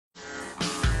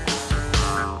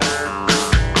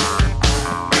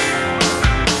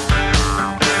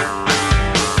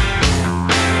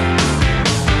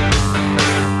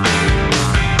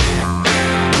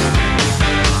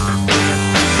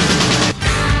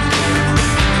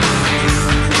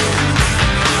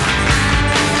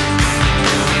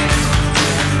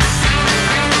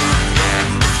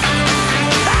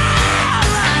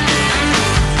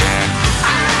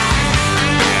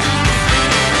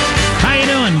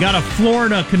Got a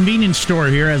Florida convenience store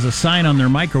here has a sign on their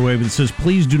microwave that says,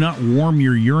 "Please do not warm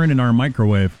your urine in our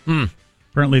microwave."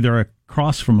 Apparently, they're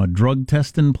across from a drug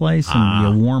testing place,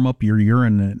 and you warm up your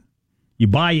urine. You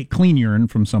buy clean urine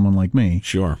from someone like me.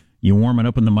 Sure. You warm it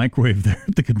up in the microwave there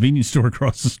at the convenience store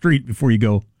across the street before you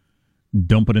go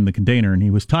dump it in the container. And he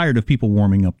was tired of people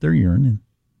warming up their urine in the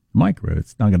microwave.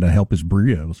 It's not going to help his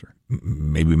burritos.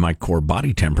 Maybe my core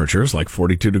body temperature is like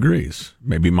 42 degrees.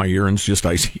 Maybe my urine's just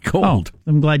icy cold. Oh,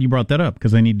 I'm glad you brought that up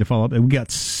because I need to follow up. We got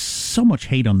so much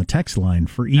hate on the text line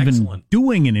for even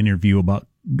doing an interview about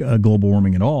global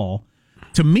warming at all.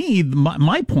 To me,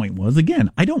 my point was, again,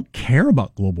 I don't care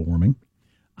about global warming.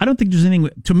 I don't think there's anything.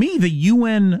 To me, the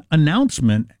UN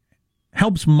announcement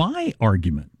helps my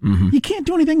argument. You can't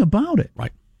do anything about it.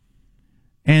 Right.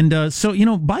 And so, you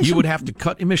would have to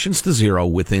cut emissions to zero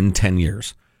within 10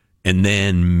 years. And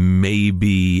then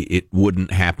maybe it wouldn't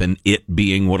happen, it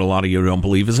being what a lot of you don't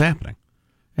believe is happening.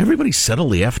 Everybody settle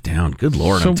the F down. Good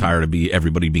Lord, I'm tired of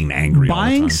everybody being angry all the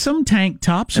time. Buying some tank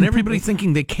tops. And everybody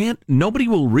thinking they can't, nobody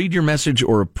will read your message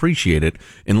or appreciate it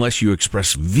unless you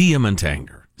express vehement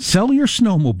anger. Sell your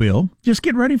snowmobile. Just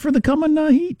get ready for the coming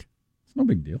heat. It's no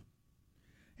big deal.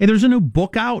 Hey, there's a new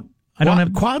book out.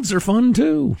 Quads are fun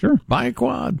too. Sure. Buy a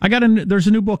quad. There's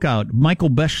a new book out.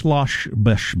 Michael Beschloss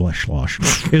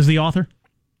is the author.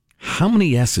 How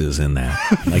many S's in that?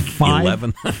 Like 5?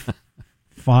 11?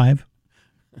 5.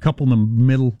 A couple in the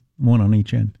middle, one on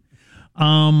each end.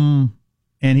 And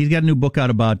he's got a new book out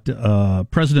about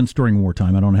presidents during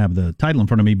wartime. I don't have the title in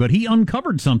front of me, but he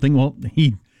uncovered something. Well,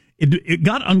 it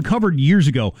got uncovered years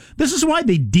ago. This is why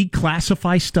they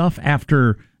declassify stuff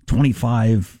after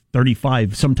 25,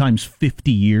 35, sometimes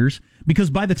 50 years. Because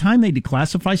by the time they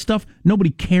declassify stuff, nobody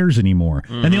cares anymore.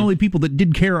 And the only people that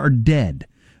did care are dead.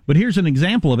 But here's an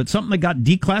example of it. Something that got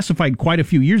declassified quite a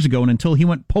few years ago, and until he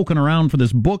went poking around for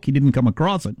this book, he didn't come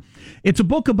across it. It's a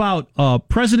book about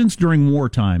presidents during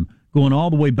wartime, going all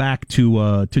the way back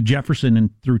to Jefferson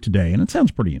and through today. And it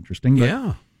sounds pretty interesting. But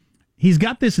yeah. He's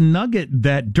got this nugget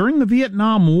that during the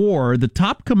Vietnam War, the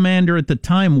top commander at the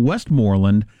time,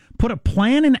 Westmoreland, put a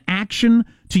plan in action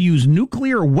to use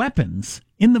nuclear weapons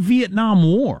in the Vietnam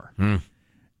War.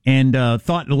 And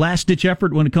thought a last-ditch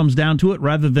effort when it comes down to it,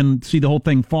 rather than see the whole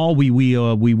thing fall,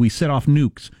 we set off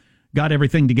nukes. Got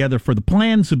everything together for the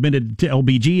plan, submitted to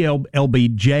LBG.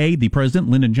 LBJ, the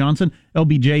president, Lyndon Johnson,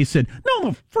 LBJ said,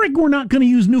 "No, the frig, we're not going to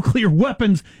use nuclear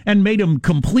weapons," and made them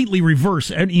completely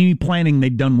reverse any planning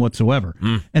they'd done whatsoever.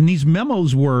 And these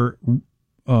memos were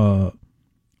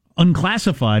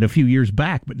unclassified a few years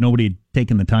back, but nobody had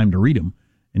taken the time to read them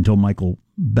until Michael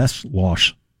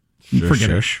Beschloss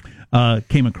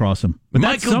came across him. But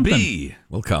Michael B.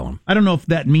 We'll call him. I don't know if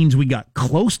that means we got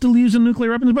close to using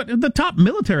nuclear weapons, but the top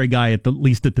military guy, at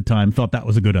least at the time, thought that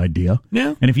was a good idea.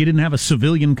 Yeah. And if you didn't have a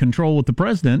civilian control with the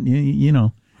president, you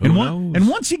know. And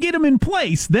once you get him in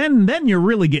place, then you're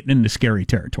really getting into scary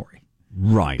territory.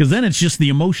 Right. Because then it's just the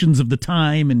emotions of the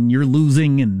time, and you're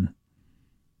losing, and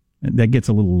that gets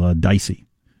a little dicey.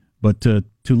 But to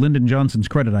Lyndon Johnson's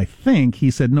credit, I think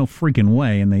he said no freaking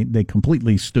way, and they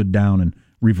completely stood down and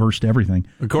reversed everything.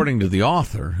 According to the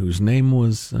author, whose name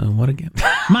was, what again?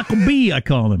 Michael B., I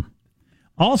call him.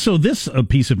 Also, this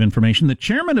piece of information, the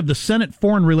chairman of the Senate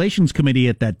Foreign Relations Committee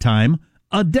at that time,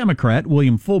 a Democrat,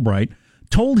 William Fulbright,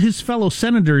 told his fellow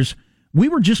senators, "We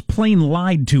were just plain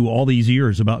lied to all these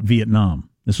years about Vietnam."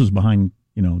 This was behind,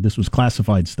 this was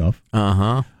classified stuff.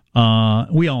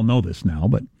 We all know this now,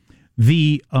 but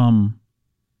the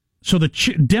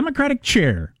Democratic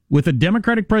chair with a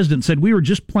Democratic president said we were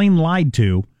just plain lied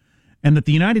to, and that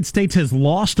the United States has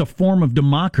lost a form of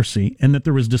democracy, and that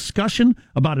there was discussion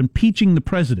about impeaching the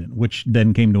president, which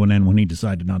then came to an end when he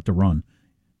decided not to run.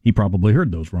 He probably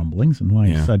heard those rumblings and why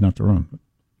he decided not to run.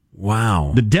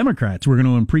 Wow. The Democrats were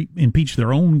going to impeach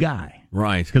their own guy.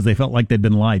 Right. Because they felt like they'd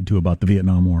been lied to about the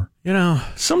Vietnam War.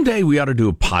 Someday we ought to do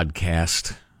a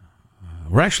podcast.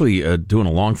 We're actually doing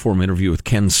a long-form interview with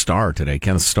Ken Starr today.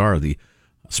 Ken Starr, the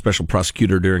special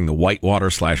prosecutor during the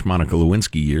Whitewater/Monica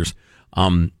Lewinsky years,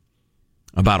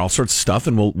 about all sorts of stuff,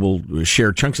 and we'll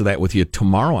share chunks of that with you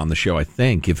tomorrow on the show, I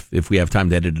think, if we have time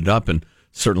to edit it up, and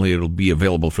certainly it'll be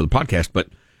available for the podcast. But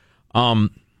what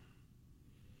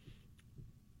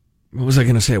was I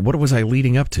going to say? What was I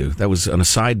leading up to? That was an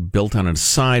aside built on an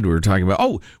aside. We were talking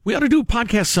about, we ought to do a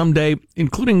podcast someday,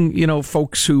 including,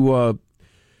 folks who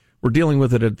were dealing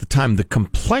with it at the time. The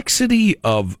complexity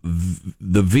of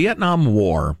the Vietnam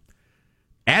War,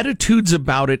 attitudes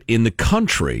about it in the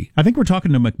country. I think we're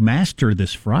talking to McMaster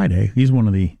this Friday. He's one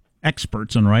of the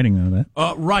experts on writing on that.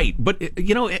 Right. But,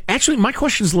 actually, my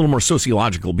question is a little more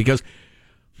sociological, because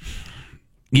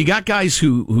you got guys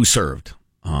who served.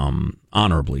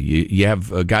 honorably. You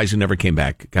have guys who never came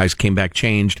back. Guys came back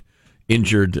changed,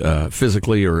 injured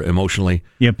physically or emotionally.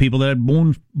 You have people that had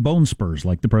bone spurs,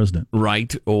 like the president.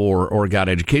 Right, or got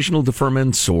educational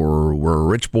deferments, or were a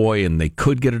rich boy and they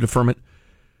could get a deferment.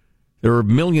 There are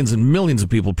millions and millions of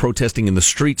people protesting in the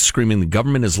streets, screaming the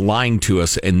government is lying to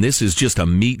us, and this is just a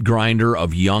meat grinder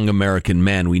of young American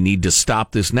men. We need to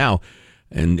stop this now.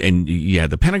 And yeah,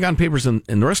 the Pentagon Papers and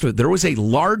the rest of it, there was a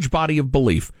large body of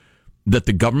belief that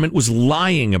the government was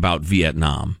lying about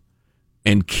Vietnam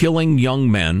and killing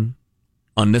young men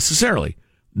unnecessarily.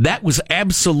 That was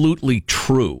absolutely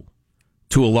true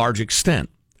to a large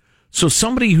extent. So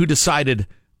somebody who decided,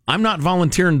 I'm not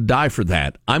volunteering to die for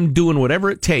that. I'm doing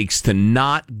whatever it takes to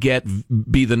not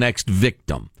be the next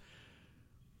victim.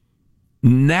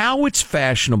 Now it's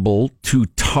fashionable to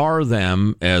tar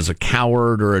them as a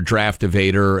coward or a draft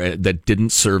evader that didn't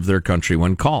serve their country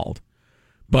when called.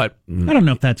 But I don't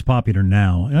know if that's popular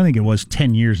now. I think it was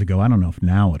 10 years ago. I don't know if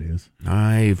now it is.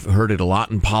 I've heard it a lot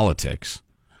in politics.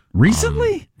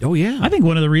 Recently? Oh, yeah. I think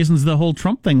one of the reasons the whole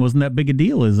Trump thing wasn't that big a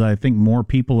deal is I think more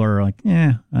people are like,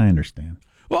 I understand.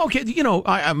 Well, okay,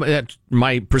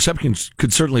 my perceptions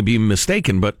could certainly be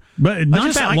mistaken, but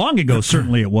not that long ago.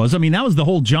 Certainly, it was. I mean, that was the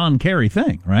whole John Kerry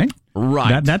thing, right?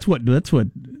 Right. That's what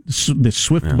the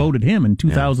Swift voted him in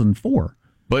 2004.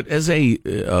 But as a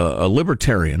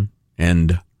libertarian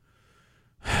and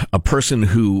a person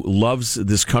who loves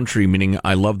this country, meaning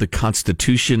I love the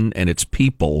Constitution and its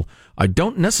people, I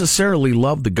don't necessarily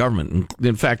love the government.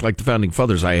 In fact, like the founding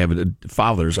fathers, I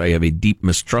have a deep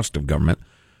mistrust of government.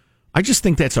 I just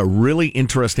think that's a really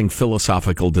interesting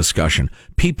philosophical discussion.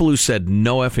 People who said,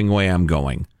 no effing way I'm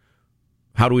going.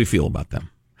 How do we feel about them?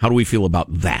 How do we feel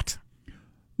about that?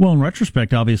 Well, in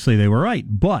retrospect, obviously they were right,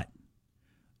 but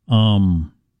I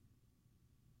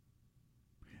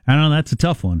don't know, that's a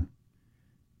tough one.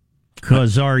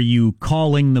 Because are you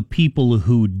calling the people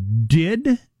who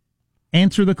did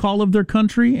answer the call of their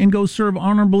country and go serve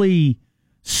honorably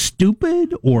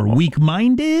stupid or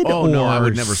weak-minded or no, I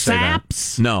would never saps?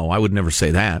 Say that. No, I would never say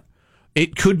that.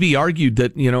 It could be argued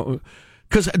that,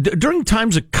 because during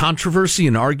times of controversy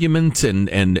and argument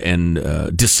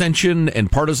and dissension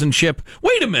and partisanship,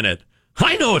 wait a minute,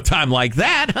 I know a time like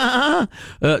that.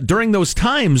 During those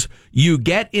times, you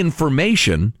get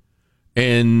information,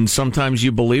 and sometimes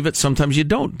you believe it, sometimes you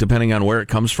don't, depending on where it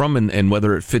comes from and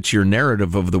whether it fits your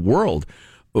narrative of the world.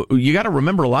 You got to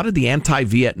remember, a lot of the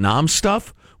anti-Vietnam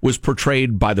stuff was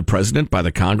portrayed by the president, by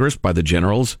the Congress, by the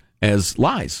generals as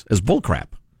lies, as bullcrap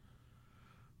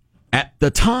at the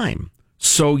time.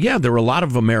 So, yeah, there were a lot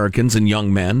of Americans and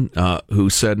young men who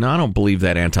said, no, I don't believe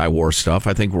that anti-war stuff.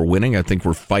 I think we're winning. I think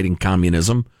we're fighting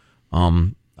communism.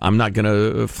 I'm not going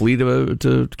to flee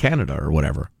to Canada or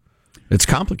whatever. It's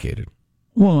complicated.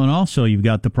 Well, and also you've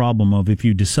got the problem of if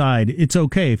you decide it's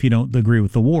okay if you don't agree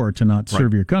with the war to not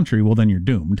serve your country, well, then you're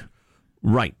doomed.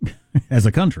 Right. As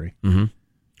a country. Mm-hmm.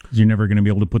 Because you're never going to be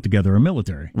able to put together a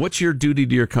military. What's your duty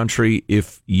to your country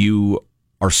if you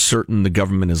are certain the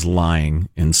government is lying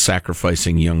and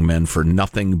sacrificing young men for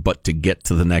nothing but to get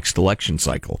to the next election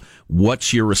cycle?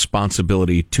 What's your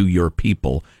responsibility to your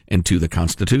people and to the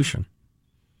Constitution?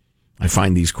 I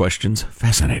find these questions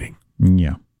fascinating.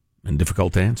 Yeah. And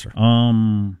difficult to answer.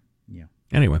 Yeah.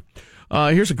 Anyway,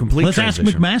 here's a complete Let's transition.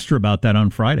 ask McMaster about that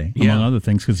on Friday, among other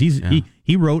things, because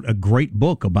he wrote a great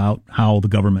book about how the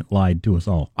government lied to us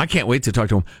all. I can't wait to talk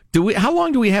to him. How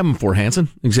long do we have him for, Hanson?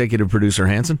 Executive producer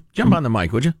Hanson? Jump on the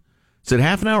mic, would you? Is it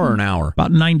half an hour or an hour?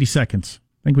 About 90 seconds.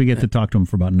 I think we get to talk to him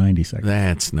for about 90 seconds.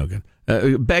 That's no good.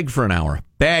 Beg for an hour.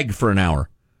 Beg for an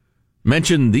hour.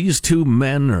 Mention these two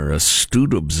men are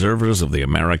astute observers of the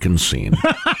American scene.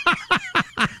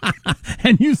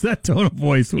 And use that tone of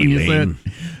voice when you said.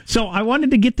 So I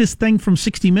wanted to get this thing from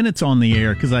 60 Minutes on the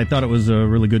air because I thought it was a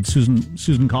really good.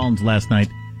 Susan Collins last night.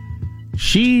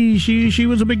 She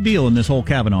was a big deal in this whole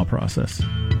Kavanaugh process.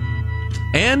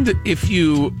 And if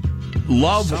you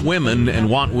love women and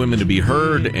want women to be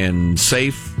heard and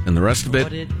safe and the rest of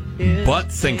it,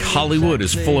 but think Hollywood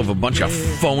is full of a bunch of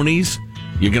phonies,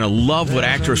 you're going to love what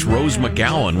actress Rose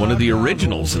McGowan, one of the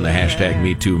originals in the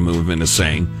 #MeToo movement, is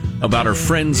saying about her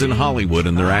friends in Hollywood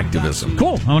and their activism.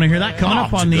 Cool. I want to hear that coming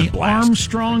up on the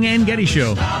Armstrong and Getty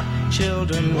Show.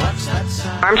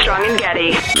 Armstrong and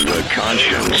Getty. The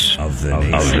conscience of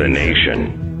the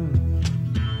nation.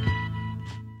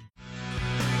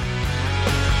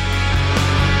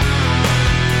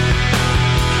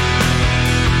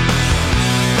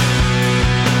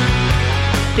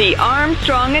 The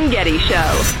Armstrong and Getty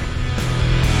Show.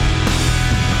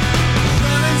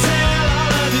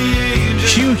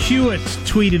 Hugh Hewitt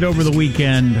tweeted over the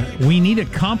weekend, "We need a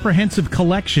comprehensive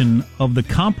collection of the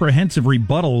comprehensive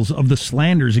rebuttals of the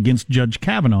slanders against Judge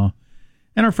Kavanaugh."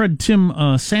 And our friend Tim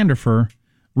Sandifer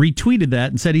retweeted that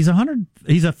and said he's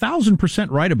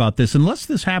 1,000% right about this. Unless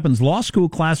this happens, law school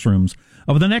classrooms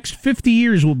over the next 50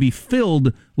 years will be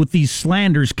filled with these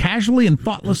slanders casually and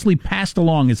thoughtlessly passed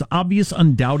along as obvious,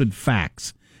 undoubted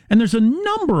facts. And there's a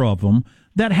number of them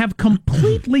that have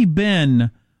completely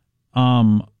been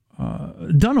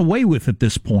done away with at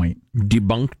this point.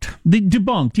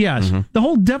 Debunked, yes. Mm-hmm. The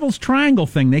whole Devil's Triangle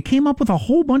thing, they came up with a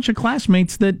whole bunch of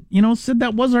classmates that, said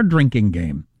that was our drinking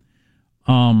game.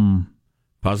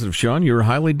 Positive, Sean, you're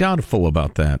highly doubtful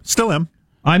about that. Still am.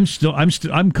 I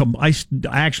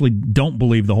actually don't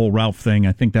believe the whole Ralph thing.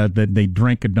 I think that they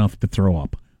drank enough to throw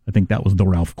up. I think that was the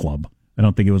Ralph Club. I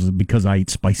don't think it was because I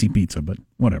ate spicy pizza, but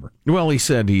whatever. Well, he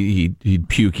said he'd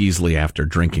puke easily after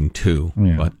drinking too.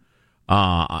 Yeah. But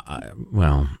I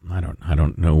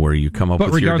don't know where you come up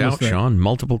with your doubt, Sean.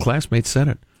 Multiple classmates said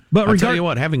it. But I'll tell you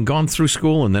what, having gone through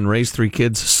school and then raised 3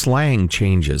 kids, slang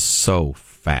changes so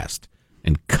fast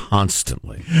and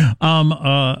constantly.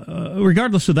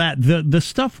 Regardless of that, the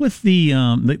stuff with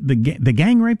the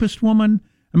gang rapist woman,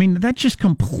 I mean, that just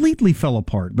completely fell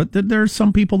apart. But there are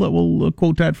some people that will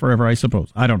quote that forever, I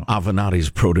suppose. I don't know. Avenatti's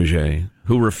protege,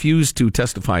 who refused to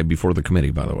testify before the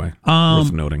committee, by the way.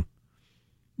 Worth noting.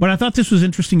 But I thought this was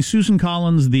interesting. Susan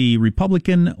Collins, the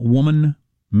Republican woman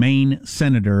Maine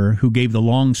senator who gave the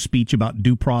long speech about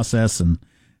due process and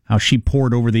how she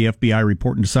pored over the FBI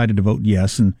report and decided to vote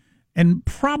yes, and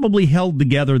probably held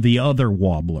together the other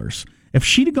wobblers. If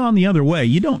she'd have gone the other way,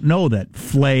 you don't know that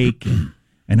Flake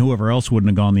and whoever else wouldn't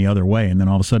have gone the other way, and then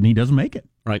all of a sudden he doesn't make it.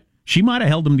 Right. She might have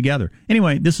held them together.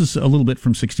 Anyway, this is a little bit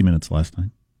from 60 Minutes last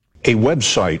time. A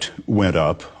website went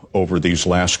up over these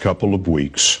last couple of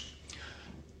weeks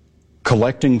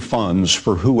collecting funds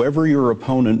for whoever your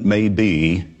opponent may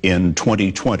be in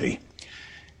 2020.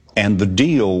 And the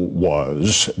deal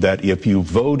was that if you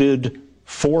voted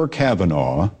for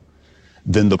Kavanaugh,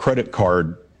 then the credit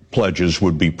card pledges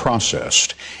would be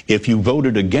processed. If you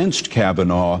voted against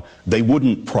Kavanaugh, they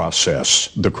wouldn't process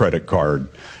the credit card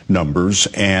numbers,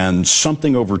 and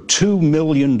something over $2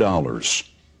 million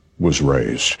was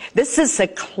raised. This is a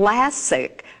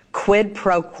classic quid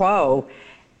pro quo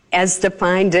as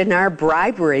defined in our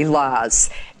bribery laws.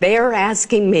 They are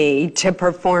asking me to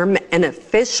perform an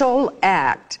official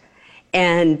act,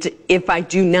 and if I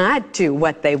do not do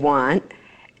what they want,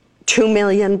 $2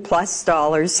 million plus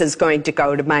is going to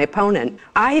go to my opponent.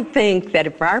 I think that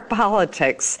if our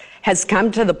politics has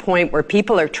come to the point where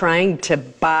people are trying to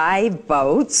buy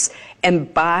votes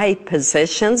and buy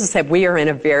positions, that we are in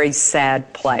a very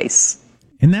sad place.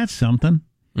 Isn't that something?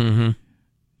 Mm-hmm.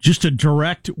 Just a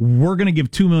direct, we're going to give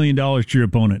 $2 million to your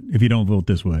opponent if you don't vote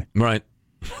this way. Right.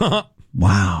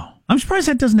 Wow. I'm surprised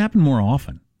that doesn't happen more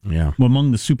often. Yeah.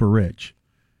 Among the super rich.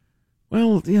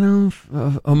 Well,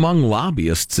 among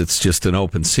lobbyists, it's just an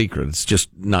open secret. It's just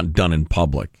not done in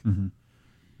public.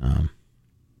 Mm-hmm.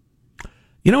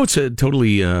 It's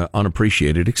totally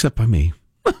unappreciated, except by me,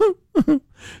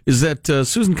 is that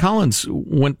Susan Collins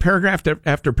went paragraph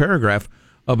after paragraph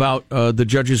about the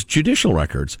judge's judicial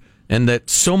records, and that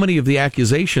so many of the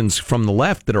accusations from the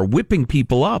left that are whipping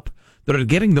people up, that are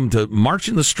getting them to march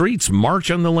in the streets,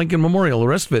 march on the Lincoln Memorial, the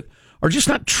rest of it, are just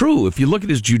not true. If you look at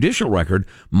his judicial record,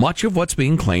 much of what's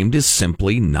being claimed is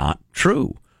simply not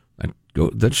true.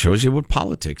 That shows you what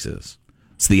politics is.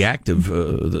 It's the act of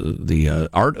the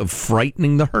art of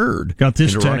frightening the herd. Got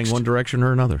this into text. Running one direction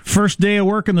or another. First day of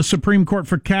work in the Supreme Court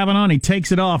for Kavanaugh, and he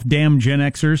takes it off. Damn Gen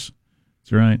Xers.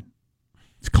 That's right.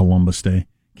 It's Columbus Day.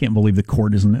 Can't believe the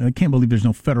court isn't. I can't believe there's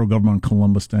no federal government on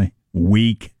Columbus Day.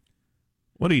 Weak.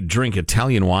 What do you drink?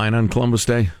 Italian wine on Columbus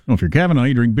Day? Well, if you're Kavanaugh,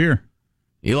 you drink beer.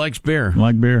 He likes beer. I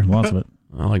like beer. Lots of it.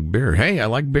 I like beer. Hey, I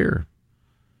like beer.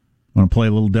 Want to play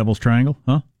a little Devil's Triangle?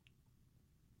 Huh?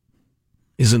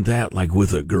 Isn't that like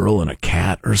with a girl and a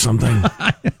cat or something?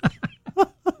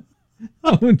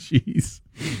 Oh, jeez.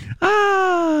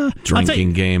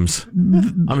 Drinking games.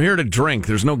 I'm here to drink.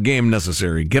 There's no game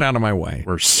necessary. Get out of my way.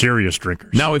 We're serious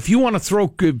drinkers. Now, if you want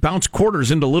to bounce quarters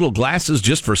into little glasses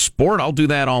just for sport, I'll do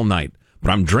that all night. But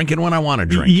I'm drinking when I want to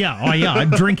drink. Yeah,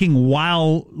 I'm drinking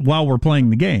while we're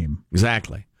playing the game.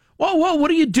 Exactly. Whoa, what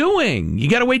are you doing? You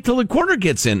got to wait till the quarter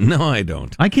gets in. No, I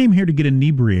don't. I came here to get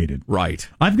inebriated. Right.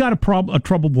 I've got a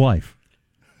troubled life.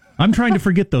 I'm trying to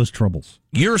forget those troubles.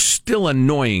 You're still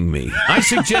annoying me. I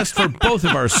suggest for both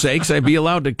of our sakes, I be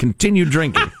allowed to continue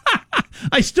drinking.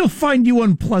 I still find you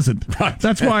unpleasant. Right.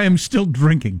 That's why I'm still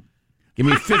drinking. Give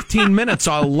me 15 minutes.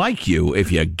 I'll like you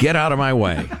if you get out of my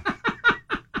way.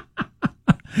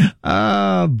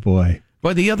 Oh, boy.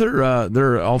 But the other,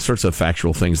 there are all sorts of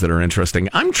factual things that are interesting.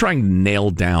 I'm trying to nail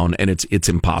down, and it's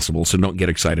impossible, so don't get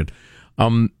excited.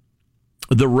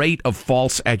 The rate of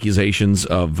false accusations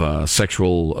of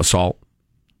sexual assault,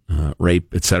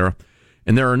 rape, etc.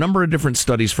 And there are a number of different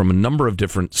studies from a number of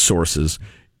different sources.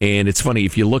 And it's funny,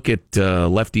 if you look at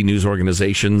lefty news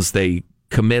organizations, they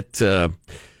commit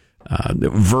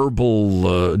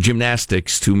verbal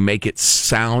gymnastics to make it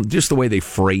sound, just the way they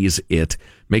phrase it,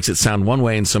 makes it sound one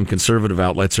way, and some conservative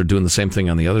outlets are doing the same thing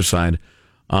on the other side.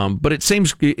 But it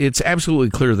seems it's absolutely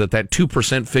clear that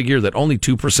 2% figure, that only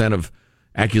 2% of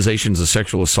accusations of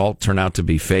sexual assault turn out to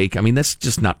be fake. I mean, that's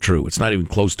just not true. It's not even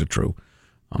close to true.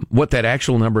 What that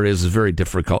actual number is very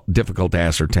difficult to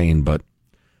ascertain, but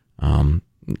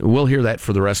we'll hear that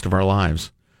for the rest of our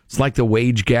lives. It's like the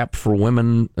wage gap for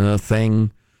women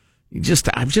thing.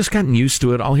 I've just gotten used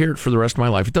to it. I'll hear it for the rest of my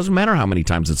life. It doesn't matter how many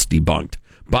times it's debunked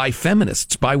by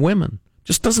feminists, by women.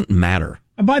 Just doesn't matter.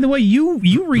 By the way, you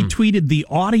retweeted the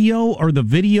audio or the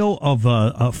video of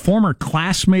a former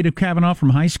classmate of Kavanaugh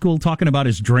from high school talking about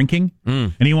his drinking,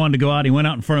 and he wanted to go out. He went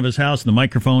out in front of his house, the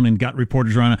microphone, and got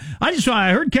reporters around.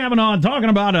 I heard Kavanaugh talking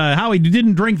about how he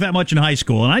didn't drink that much in high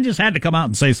school, and I just had to come out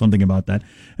and say something about that.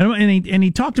 And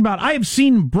he talked about, I have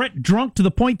seen Brett drunk to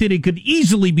the point that he could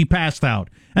easily be passed out.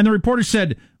 And the reporter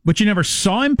said, "But you never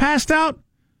saw him passed out?"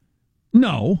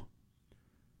 No.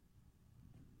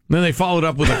 Then they followed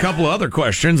up with a couple of other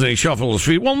questions, and he shuffled his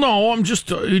feet. Well, no,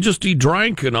 he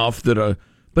drank enough that.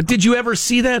 But did you ever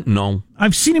see that? No.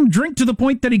 I've seen him drink to the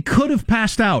point that he could have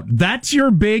passed out. That's your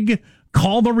big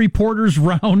call the reporters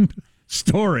round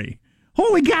story.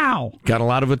 Holy cow! Got a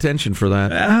lot of attention for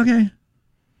that. Okay.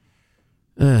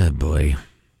 Oh, boy.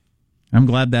 I'm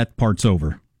glad that part's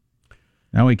over.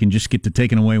 Now we can just get to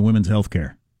taking away women's health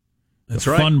care. That's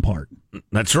the right. Fun part.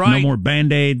 That's right. No more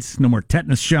Band-Aids, no more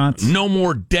tetanus shots. No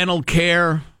more dental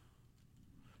care.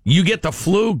 You get the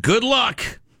flu, good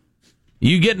luck.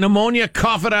 You get pneumonia,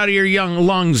 cough it out of your young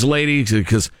lungs, ladies,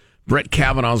 because Brett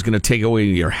Kavanaugh is going to take away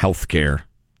your health care.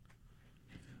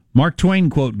 Mark Twain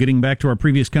quote, getting back to our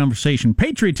previous conversation,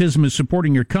 patriotism is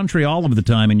supporting your country all of the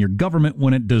time and your government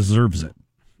when it deserves it.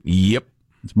 Yep.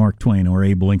 It's Mark Twain or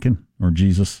Abe Lincoln or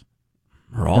Jesus.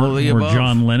 Or all of the above. above. Or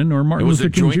John Lennon or Martin Luther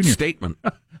King Jr. It was a joint statement.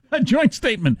 A joint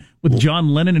statement with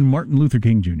John Lennon and Martin Luther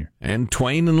King Jr. And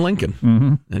Twain and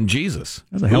Lincoln. And Jesus.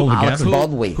 That's a hell of a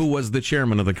gathering. Who was the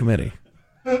chairman of the committee?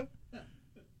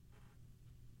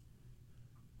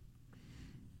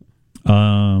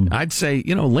 I'd say,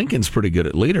 Lincoln's pretty good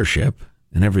at leadership.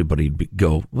 And everybody'd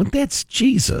go, well, that's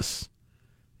Jesus.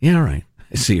 Yeah, all right.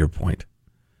 I see your point.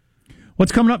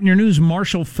 What's coming up in your news,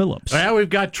 Marshall Phillips? Well, we've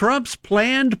got Trump's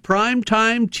planned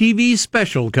primetime TV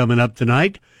special coming up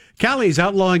tonight. Callie's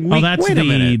outlawing week. Oh, that's Wait a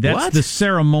minute. That's What? the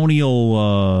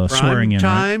ceremonial swearing in.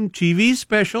 Right? Primetime TV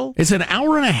special. It's an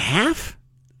hour and a half?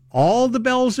 All the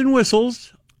bells and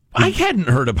whistles. I hadn't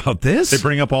heard about this. They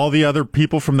bring up all the other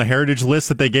people from the heritage list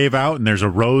that they gave out, and there's a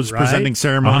rose presenting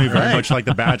ceremony, very much like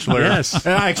The Bachelor. Yes.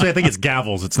 Actually, I think it's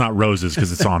gavels. It's not roses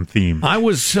because it's on theme. I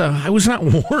was not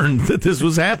warned that this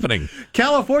was happening.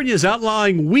 California's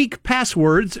outlawing weak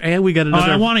passwords, and we got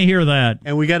another. I want to hear that.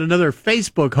 And we got another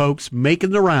Facebook hoax making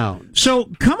the rounds.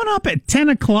 So coming up at 10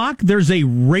 o'clock, there's a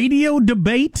radio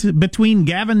debate between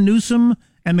Gavin Newsom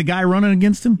and the guy running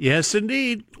against him? Yes,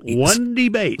 indeed. One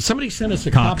debate. Somebody sent us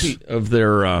a Cox. copy of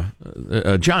their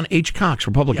John H. Cox,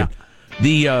 Republican.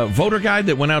 Yeah. The voter guide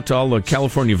that went out to all the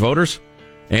California voters.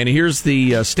 And here's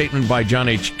the statement by John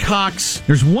H. Cox.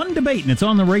 There's one debate, and it's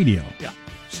on the radio. Yeah.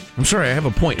 I'm sorry, I have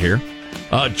a point here.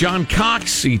 John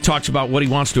Cox, he talks about what he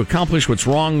wants to accomplish, what's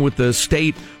wrong with the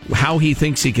state, how he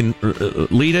thinks he can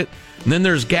lead it. And then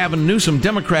there's Gavin Newsom,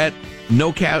 Democrat,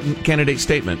 no candidate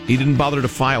statement. He didn't bother to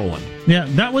file one. Yeah,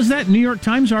 that was that New York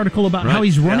Times article about how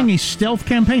he's running a stealth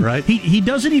campaign. Right. He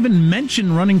doesn't even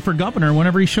mention running for governor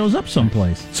whenever he shows up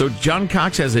someplace. So John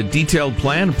Cox has a detailed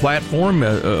plan, a platform,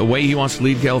 a way he wants to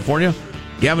lead California.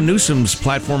 Gavin Newsom's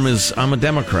platform is, I'm a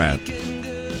Democrat.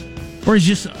 Or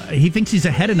he thinks he's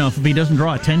ahead enough if he doesn't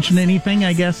draw attention to anything,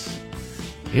 I guess.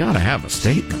 He ought to have a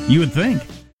statement. You would think.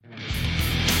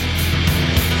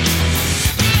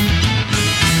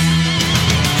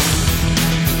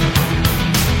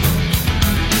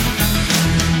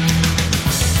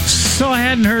 So I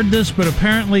hadn't heard this, but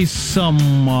apparently some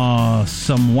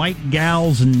white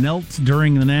gals knelt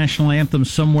during the national anthem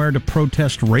somewhere to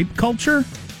protest rape culture.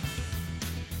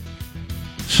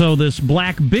 So this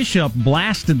black bishop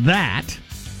blasted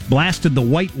the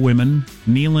white women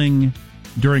kneeling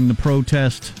during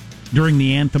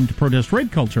the anthem to protest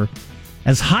rape culture,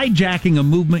 as hijacking a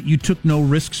movement you took no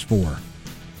risks for.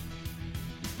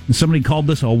 And somebody called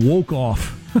this a woke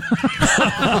off.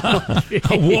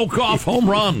 A woke-off home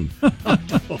run.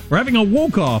 We're having a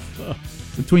woke-off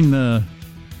between the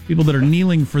people that are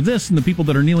kneeling for this and the people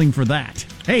that are kneeling for that.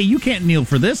 Hey, you can't kneel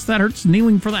for this. That hurts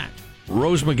kneeling for that.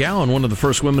 Rose McGowan, one of the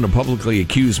first women to publicly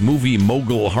accuse movie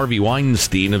mogul Harvey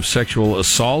Weinstein of sexual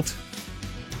assault,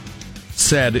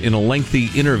 said in a lengthy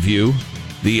interview,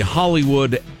 the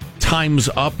Hollywood Time's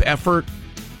Up effort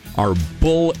are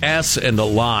bull S and a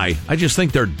lie. I just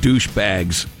think they're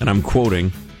douchebags, and I'm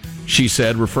quoting. She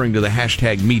said, referring to the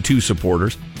hashtag #MeToo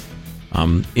supporters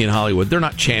in Hollywood. They're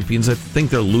not champions. I think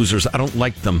they're losers. I don't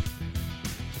like them.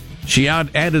 She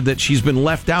added that she's been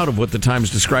left out of what the Times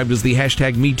described as the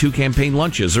hashtag #MeToo campaign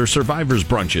lunches or survivors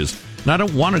brunches. And I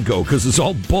don't want to go because it's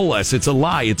all bull S. It's a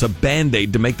lie. It's a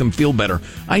Band-Aid to make them feel better.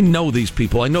 I know these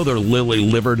people. I know they're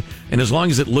lily-livered. And as long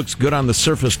as it looks good on the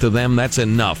surface to them, that's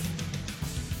enough.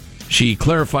 She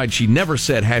clarified she never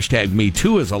said hashtag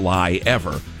 #MeToo is a lie,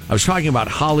 ever. I was talking about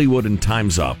Hollywood and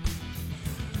Time's Up.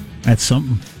 That's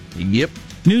something. Yep.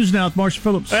 News now with Marshall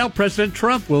Phillips. Well, President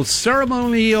Trump will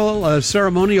ceremonial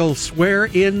swear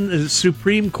in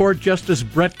Supreme Court Justice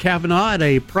Brett Kavanaugh at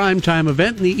a primetime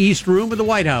event in the East Room of the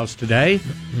White House today.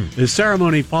 The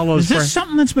ceremony follows. Is this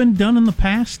something that's been done in the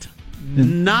past?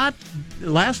 Not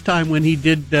last time when he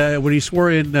did when he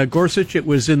swore in Gorsuch. It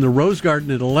was in the Rose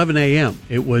Garden at 11 a.m.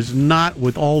 It was not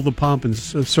with all the pomp and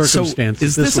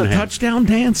circumstances. So is this a touchdown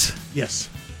dance? Yes.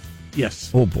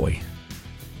 Oh boy.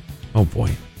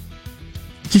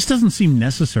 Just doesn't seem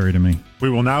necessary to me. We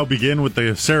will now begin with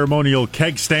the ceremonial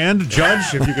keg stand.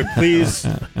 Judge, if you could please.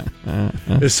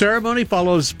 The ceremony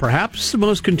follows perhaps the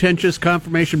most contentious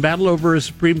confirmation battle over a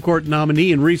Supreme Court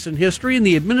nominee in recent history, and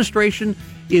the administration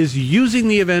is using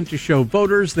the event to show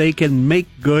voters they can make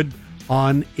good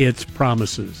on its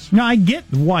promises. Now, I get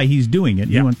why he's doing it,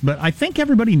 Yeah. but I think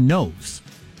everybody knows.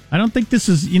 I don't think this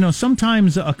is,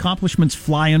 sometimes accomplishments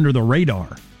fly under the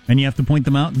radar, and you have to point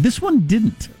them out. This one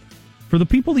didn't. For the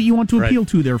people that you want to appeal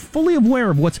to, they're fully aware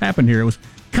of what's happened here. It was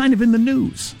kind of in the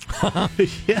news.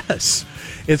 Yes.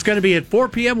 It's going to be at 4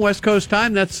 p.m. West Coast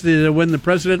time. That's when the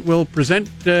president will present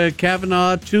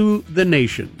Kavanaugh to the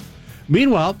nation.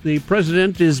 Meanwhile, the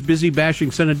president is busy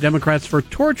bashing Senate Democrats for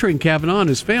torturing Kavanaugh and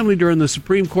his family during the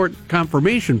Supreme Court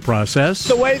confirmation process.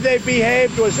 The way they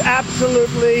behaved was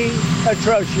absolutely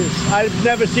atrocious. I've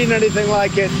never seen anything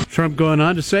like it. Trump going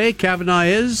on to say Kavanaugh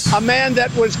is a man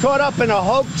that was caught up in a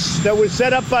hoax that was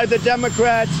set up by the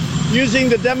Democrats, using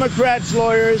the Democrats'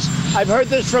 lawyers. I've heard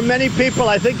this from many people.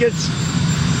 I think it's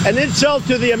an insult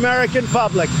to the American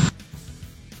public.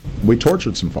 We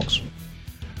tortured some folks.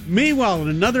 Meanwhile, on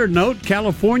another note,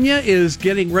 California is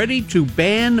getting ready to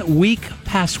ban weak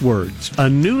passwords. A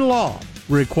new law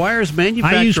requires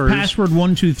manufacturers... I use password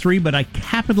 123, but I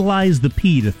capitalize the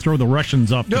P to throw the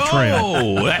Russians off the trail.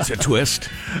 Oh, that's a twist.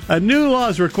 A new law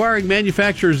is requiring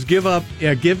manufacturers give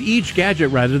each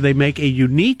gadget they make a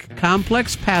unique,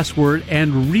 complex password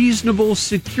and reasonable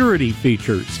security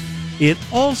features. It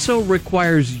also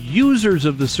requires users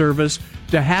of the service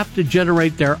to have to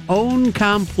generate their own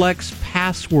complex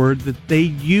password that they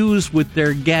use with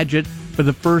their gadget for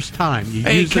the first time.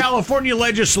 Hey, California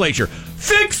legislature,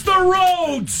 fix the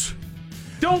roads!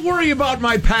 Don't worry about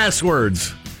my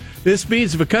passwords. This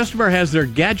means if a customer has their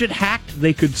gadget hacked,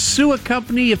 they could sue a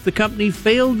company if the company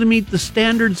failed to meet the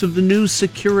standards of the new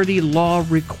security law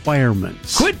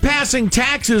requirements. Quit passing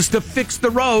taxes to fix the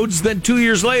roads, then 2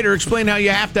 years later explain how you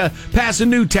have to pass a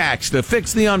new tax to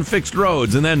fix the unfixed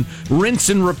roads, and then rinse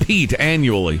and repeat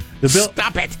annually.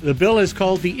 Stop it! The bill is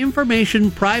called the Information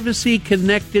Privacy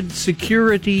Connected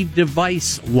Security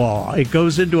Device Law. It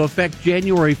goes into effect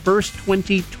January 1st,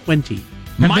 2020.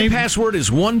 My password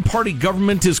is one party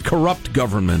government is corrupt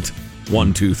government.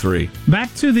 1, 2, 3.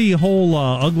 Back to the whole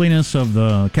ugliness of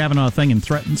the Kavanaugh thing and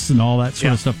threats and all that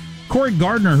sort of stuff. Cory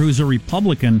Gardner, who's a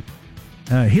Republican,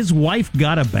 his wife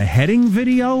got a beheading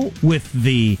video with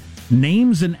the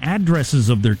names and addresses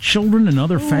of their children and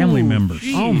other family members.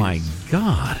 Geez. Oh, my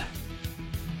God.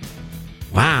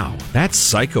 Wow, that's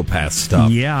psychopath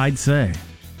stuff. Yeah, I'd say.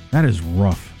 That is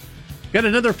rough. Got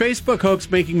another Facebook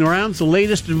hoax making the rounds. The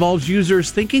latest involves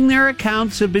users thinking their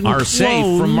accounts have been cloned.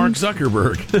 Safe from Mark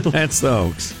Zuckerberg. That's the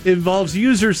hoax. Involves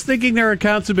users thinking their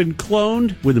accounts have been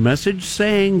cloned with a message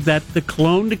saying that the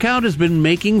cloned account has been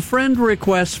making friend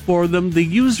requests for them. The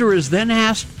user is then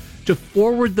asked to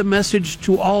forward the message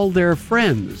to all their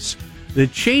friends. The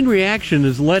chain reaction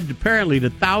has led apparently to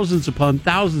thousands upon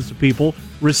thousands of people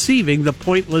receiving the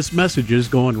pointless messages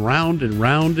going round and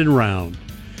round and round.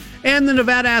 And the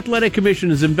Nevada Athletic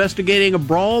Commission is investigating a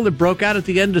brawl that broke out at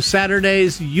the end of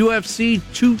Saturday's UFC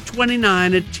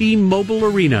 229 at T-Mobile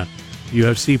Arena.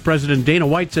 UFC President Dana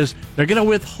White says they're going to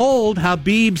withhold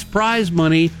Khabib's prize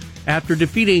money after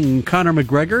defeating Conor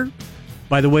McGregor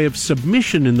by the way of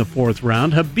submission in the fourth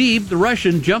round. Khabib, the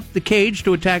Russian, jumped the cage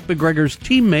to attack McGregor's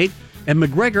teammate, and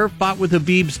McGregor fought with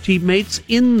Khabib's teammates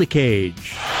in the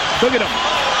cage. Look at him.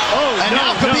 Oh, and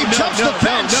now Khabib jumps the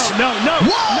fence. No.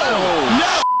 Whoa!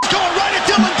 No! He's going right at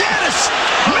Dylan Dennis!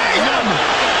 Mayhem!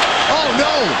 Oh,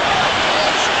 no!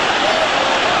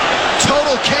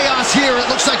 Total chaos here. It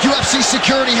looks like UFC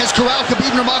security has corralled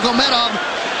Khabib Nurmagomedov.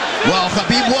 Well,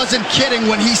 Khabib wasn't kidding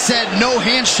when he said no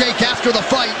handshake after the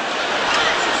fight.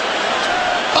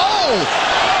 Oh!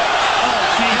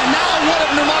 And now one of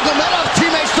Nurmagomedov's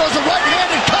teammates throws a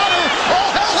right-handed counter.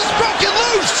 All hell has broken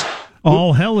loose!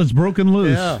 All hell is broken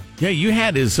loose. Yeah, you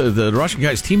had the Russian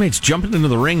guy's teammates jumping into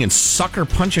the ring and sucker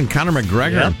punching Conor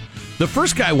McGregor. Yep. The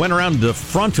first guy went around the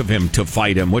front of him to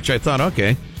fight him, which I thought,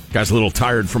 okay, guy's a little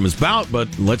tired from his bout, but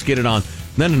let's get it on.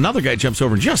 Then another guy jumps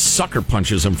over and just sucker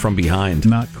punches him from behind.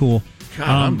 Not cool.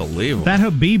 God, unbelievable. That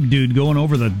Khabib dude going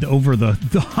over the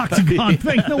octagon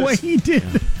thing the way he did.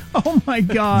 Oh, my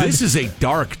God. This is a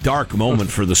dark, dark moment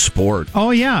for the sport.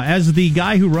 Oh, yeah. As the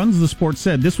guy who runs the sport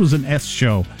said, this was an S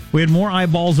show. We had more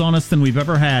eyeballs on us than we've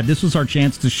ever had. This was our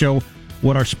chance to show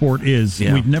what our sport is.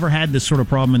 Yeah. We've never had this sort of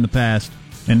problem in the past,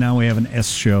 and now we have an S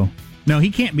show. No,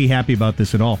 he can't be happy about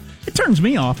this at all. It turns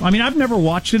me off. I mean, I've never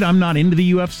watched it. I'm not into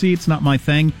the UFC. It's not my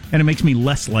thing, and it makes me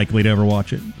less likely to ever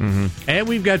watch it. Mm-hmm. And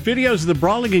we've got videos of the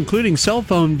brawling, including cell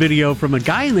phone video from a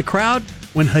guy in the crowd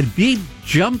when Khabib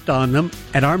jumped on them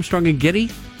at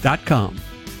ArmstrongandGetty.com.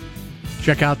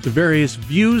 Check out the various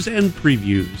views and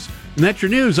previews. And that's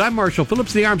your news. I'm Marshall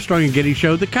Phillips, the Armstrong and Getty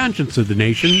Show, the conscience of the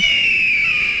nation.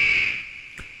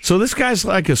 So this guy's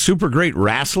like a super great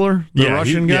wrestler, the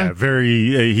Russian guy? Yeah,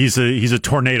 very. He's a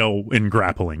tornado in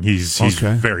grappling. He's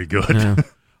very good.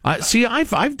 Yeah. See,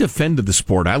 I've defended the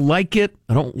sport. I like it.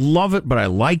 I don't love it, but I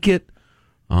like it.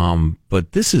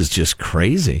 But this is just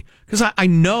crazy. Because I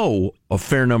know a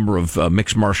fair number of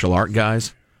mixed martial art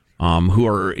guys who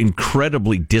are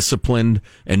incredibly disciplined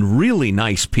and really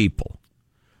nice people.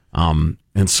 And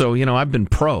so, I've been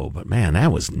pro, but man,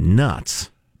 that was nuts.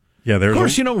 Yeah, of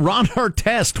course, Ron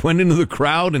Artest went into the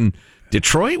crowd in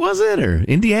Detroit, was it? Or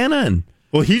Indiana? And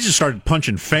well, he just started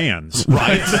punching fans.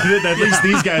 Right. At least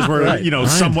these guys were,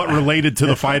 somewhat related to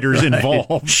the fighters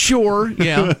involved. Sure,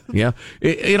 yeah. Yeah.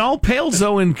 It all pales,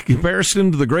 though, in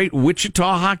comparison to the great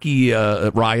Wichita hockey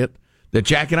riot that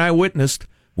Jack and I witnessed.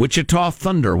 Wichita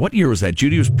Thunder. What year was that?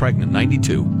 Judy was pregnant,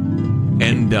 92.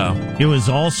 And it was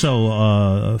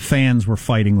also fans were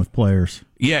fighting with players.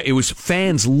 Yeah, it was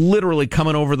fans literally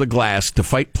coming over the glass to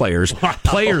fight players. Wow.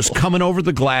 Players coming over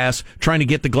the glass, trying to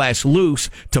get the glass loose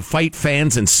to fight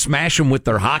fans and smash them with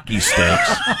their hockey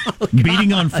sticks.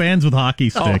 Beating on fans with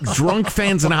hockey sticks. Oh, drunk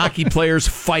fans and hockey players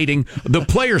fighting. The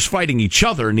players fighting each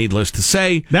other, needless to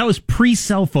say. That was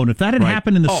pre-cell phone. If that had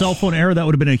happened in the cell phone era, that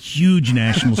would have been a huge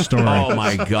national story. Oh,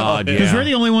 my God, yeah. Because we're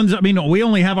the only ones, we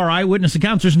only have our eyewitness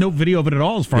accounts. There's no video of it at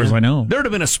all, as far as I know. There would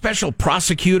have been a special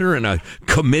prosecutor and a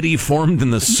committee formed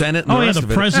in the Senate. And the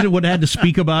president would have had to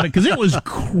speak about it because it was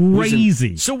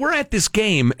crazy. So we're at this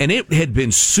game, and it had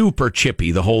been super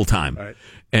chippy the whole time,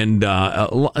 and a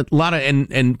lot of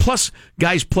and plus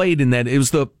guys played in that. It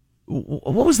was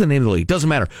what was the name of the league? Doesn't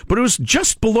matter, but it was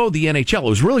just below the NHL. It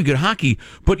was really good hockey,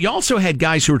 but you also had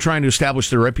guys who were trying to establish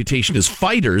their reputation as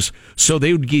fighters, so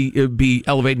they would be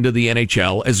elevated to the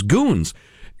NHL as goons.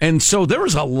 And so there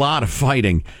was a lot of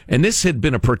fighting, and this had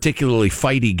been a particularly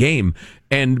fighty game.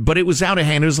 But it was out of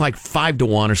hand. It was like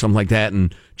 5-1 or something like that.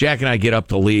 And Jack and I get up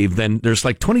to leave. Then there's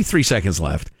like 23 seconds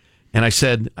left. And I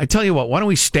said, I tell you what, why don't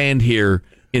we stand here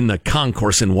in the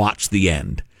concourse and watch the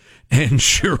end? And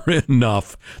sure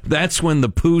enough, that's when the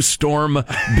poo storm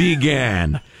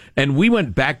began. And we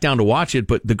went back down to watch it,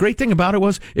 but the great thing about it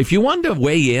was, if you wanted to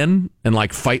weigh in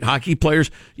and fight hockey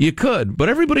players, you could. But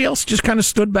everybody else just kind of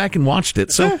stood back and watched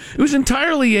it. So it was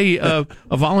entirely a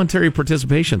voluntary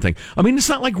participation thing. I mean, it's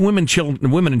not like women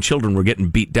and children were getting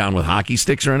beat down with hockey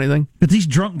sticks or anything. But these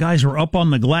drunk guys were up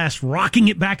on the glass, rocking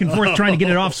it back and forth, trying to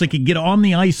get it off so they could get on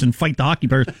the ice and fight the hockey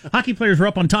players. Hockey players were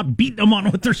up on top, beating them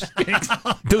on with their sticks.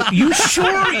 Dude, you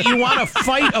sure you want to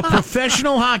fight a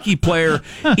professional hockey player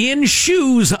in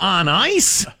shoes on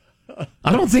ice?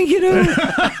 I don't think you do.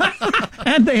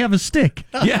 And they have a stick.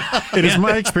 Yeah. It is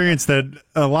my experience that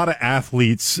a lot of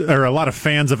athletes, or a lot of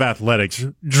fans of athletics,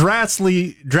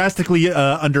 drastically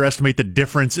underestimate the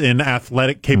difference in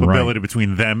athletic capability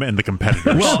between them and the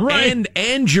competitors. Well,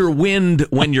 and your wind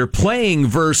when you're playing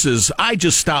versus I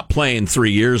just stopped playing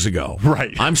 3 years ago.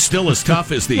 Right. I'm still as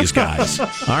tough as these guys.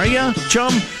 Are you,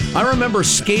 chum? I remember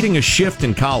skating a shift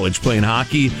in college playing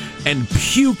hockey and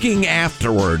puking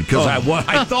afterward because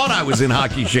I thought I was in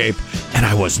hockey shape, and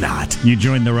I was not. You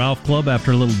joined the Ralph Club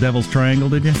after a little Devil's Triangle,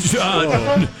 did you?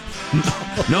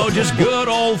 No, just good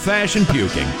old-fashioned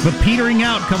puking. But petering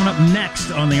out coming up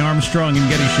next on the Armstrong and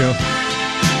Getty Show.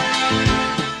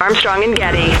 Armstrong and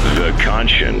Getty. The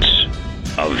conscience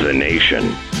of the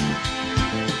nation.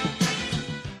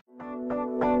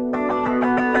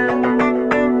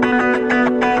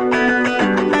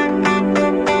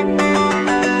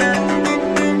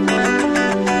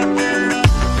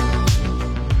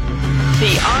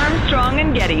 The Armstrong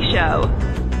and Getty Show.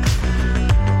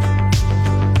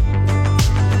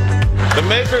 The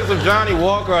makers of Johnny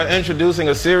Walker are introducing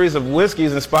a series of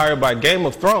whiskeys inspired by Game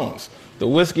of Thrones. The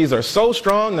whiskeys are so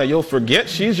strong that you'll forget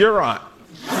she's your aunt.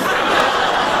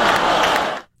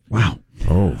 Wow.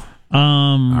 Oh.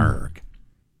 Arg.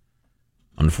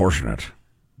 Unfortunate.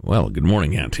 Well, good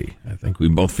morning, Auntie. I think we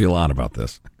both feel odd about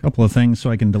this. A couple of things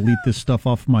so I can delete this stuff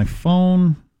off my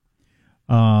phone.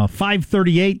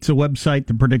 538 is a website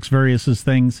that predicts various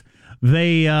things.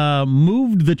 They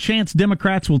moved the chance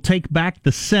Democrats will take back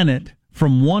the Senate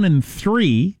from 1 in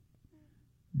 3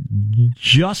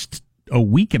 just a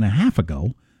week and a half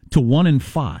ago to 1 in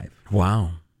 5.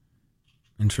 Wow.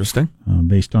 Interesting.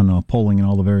 Based on polling in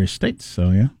all the various states.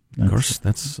 So, yeah. Of course,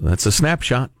 that's a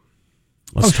snapshot.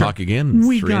 Let's talk again.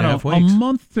 We got a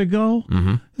month to go.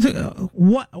 Mm-hmm.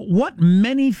 What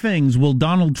many things will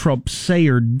Donald Trump say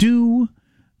or do?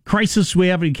 Crisis we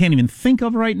can't even think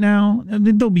of right now. I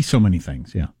mean, there'll be so many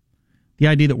things, yeah. The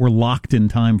idea that we're locked in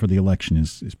time for the election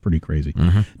is pretty crazy.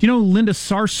 Mm-hmm. Do you know who Linda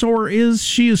Sarsour is?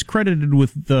 She is credited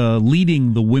with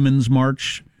leading the Women's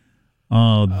March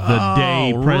the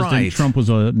day President Trump was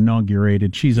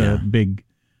inaugurated. She's a big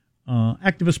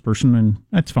activist person, and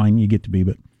that's fine. You get to be,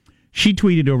 but she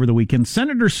tweeted over the weekend,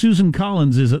 Senator Susan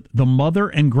Collins is the mother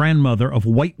and grandmother of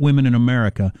white women in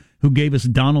America who gave us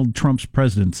Donald Trump's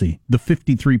presidency, the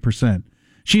 53%.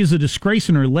 She is a disgrace,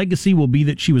 and her legacy will be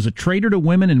that she was a traitor to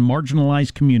women in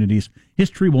marginalized communities.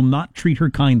 History will not treat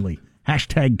her kindly.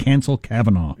 #cancel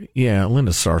Kavanaugh. Yeah,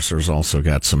 Linda Sarsour's also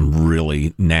got some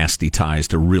really nasty ties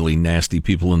to really nasty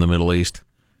people in the Middle East.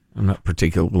 I'm not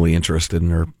particularly interested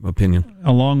in her opinion.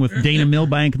 Along with Dana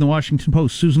Milbank in the Washington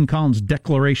Post, Susan Collins'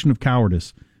 declaration of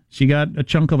cowardice. She got a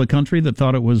chunk of a country that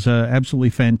thought it was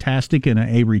absolutely fantastic and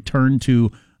a return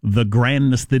to the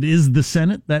grandness that is the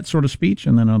Senate, that sort of speech,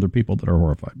 and then other people that are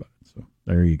horrified by it. So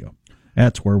there you go.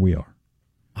 That's where we are.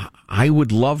 I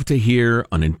would love to hear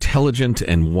an intelligent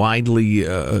and widely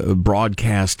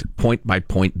broadcast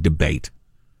point-by-point debate.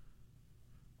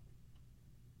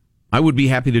 I would be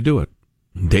happy to do it.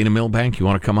 Dana Milbank, you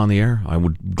want to come on the air? I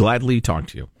would gladly talk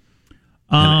to you.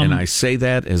 And I say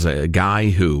that as a guy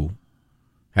who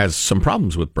has some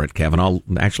problems with Brett Kavanaugh,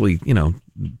 actually,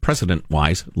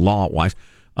 precedent-wise, law-wise,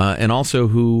 and also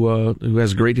who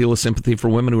has a great deal of sympathy for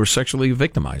women who are sexually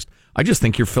victimized. I just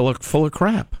think you're full of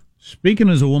crap. Speaking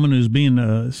as a woman who's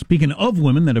being speaking of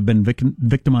women that have been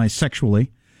victimized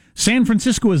sexually, San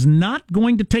Francisco is not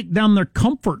going to take down their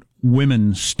Comfort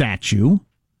Women statue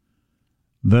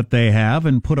that they have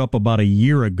and put up about a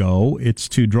year ago. It's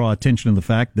to draw attention to the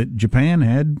fact that Japan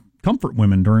had comfort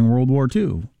women during World War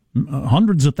II.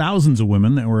 Hundreds of thousands of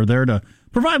women that were there to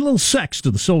provide a little sex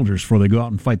to the soldiers before they go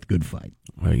out and fight the good fight.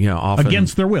 Often,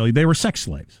 against their will. They were sex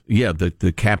slaves. Yeah,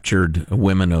 the captured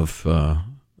women of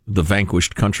the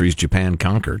vanquished countries Japan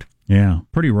conquered. Yeah,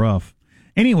 pretty rough.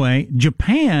 Anyway,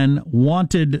 Japan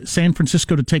wanted San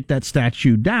Francisco to take that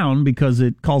statue down because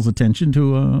it calls attention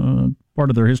to a part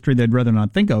of their history they'd rather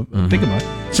not think about.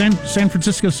 San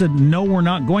Francisco said, no, we're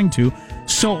not going to.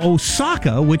 So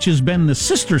Osaka, which has been the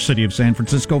sister city of San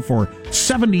Francisco for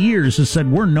 70 years, has said,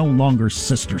 we're no longer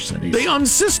sister cities. They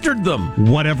unsistered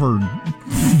them. Whatever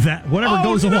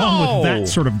goes along with that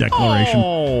sort of declaration.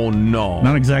 Oh, no.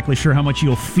 Not exactly sure how much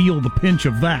you'll feel the pinch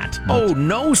of that. Oh,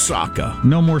 no, Osaka.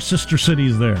 No more sister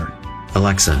cities there.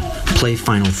 Alexa, play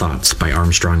Final Thoughts by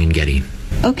Armstrong and Getty.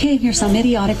 Okay, here's some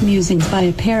idiotic musings by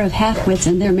a pair of half-wits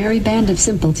and their merry band of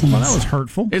simpletons. Well, that was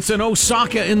hurtful. It's an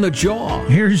Osaka in the jaw.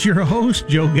 Here's your host,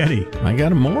 Joe Getty. I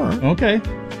got more. Okay.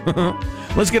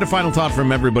 Let's get a final thought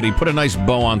from everybody. Put a nice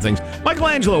bow on things.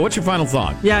 Michelangelo, what's your final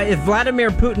thought? Yeah, if Vladimir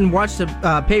Putin watched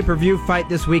the pay-per-view fight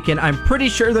this weekend, I'm pretty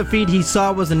sure the feed he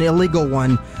saw was an illegal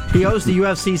one. He owes the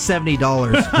UFC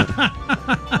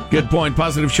 $70. Good point.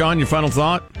 Positive Sean, your final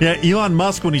thought? Yeah, Elon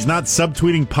Musk, when he's not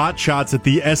subtweeting pot shots at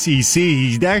the SEC,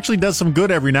 he actually does some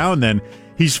good every now and then.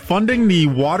 He's funding the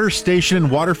water station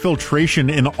and water filtration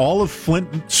in all of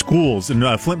Flint schools, in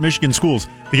Flint, Michigan schools,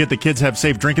 to get the kids to have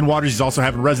safe drinking water. He's also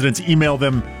having residents email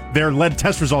them their lead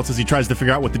test results as he tries to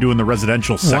figure out what to do in the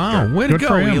residential sector. Wow, way to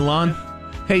go, Elon.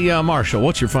 Hey, Marshall,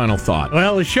 what's your final thought?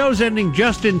 Well, the show's ending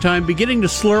just in time, beginning to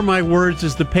slur my words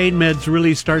as the pain meds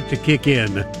really start to kick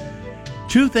in.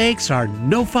 Toothaches are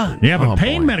no fun. Yeah, but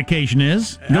pain medication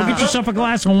is. Go get yourself a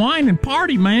glass of wine and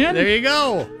party, man. There you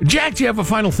go. Jack, do you have a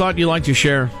final thought you'd like to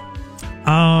share?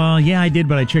 Yeah, I did,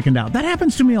 but I chickened out. That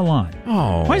happens to me a lot.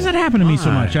 Oh. Why does that happen to me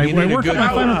so much? I work on my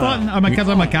final thought because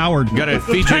I'm a coward.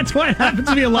 That's why it happens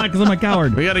to me a lot, because I'm a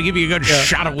coward. We got to give you a good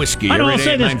shot of whiskey every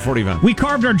day at 9:45. We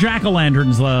carved our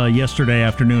jack-o'-lanterns yesterday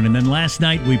afternoon, and then last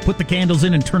night we put the candles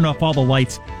in and turned off all the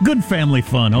lights. Good family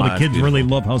fun. The kids really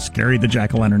love how scary the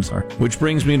jack-o'-lanterns are. Which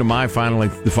brings me to my final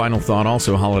thought,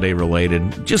 also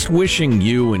holiday-related. Just wishing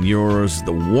you and yours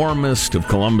the warmest of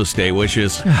Columbus Day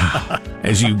wishes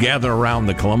as you gather around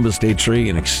the Columbus Day tree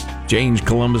and exchange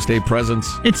Columbus Day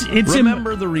presents.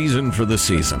 Remember the reason for the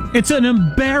season. It's an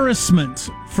embarrassment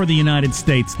for the United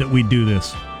States that we do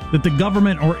this, that the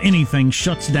government or anything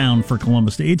shuts down for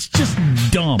Columbus Day. It's just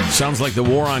dumb. Sounds like the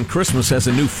war on Christmas has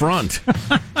a new front.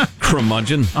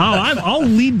 Curmudgeon. I'll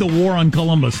lead the war on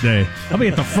Columbus Day. I'll be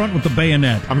at the front with the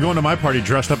bayonet. I'm going to my party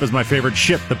dressed up as my favorite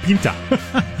ship, the Pinta.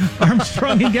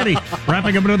 Armstrong and Getty,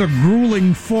 wrapping up another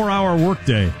grueling 4-hour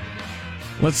workday.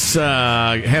 Let's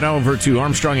head over to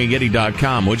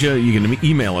ArmstrongandGetty.com, would you? You can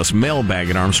email us,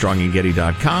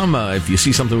 mailbag@ArmstrongandGetty.com. If you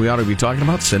see something we ought to be talking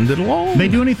about, send it along. They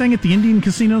do anything at the Indian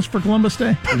casinos for Columbus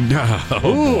Day?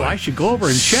 I should go over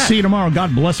and check. See you tomorrow.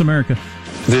 God bless America.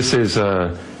 This is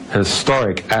a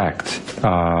historic act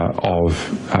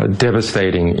of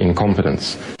devastating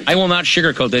incompetence. I will not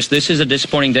sugarcoat this. This is a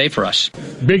disappointing day for us.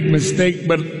 Big mistake,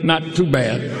 but not too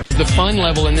bad. The fun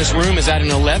level in this room is at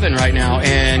an 11 right now,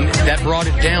 and that brought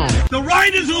it down. The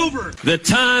ride is over. The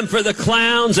time for the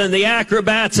clowns and the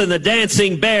acrobats and the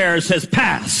dancing bears has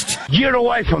passed. Get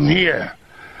away from here.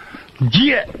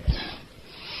 Get.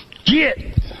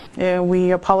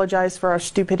 We apologize for our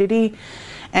stupidity,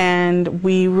 and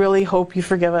we really hope you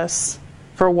forgive us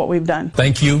for what we've done.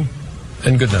 Thank you,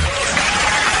 and good night.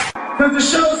 Because the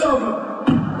show's over.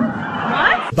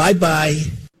 What? Bye-bye.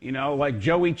 You know, like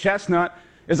Joey Chestnut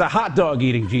is a hot dog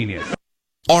eating genius.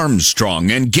 Armstrong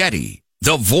and Getty,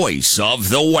 the voice of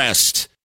the West.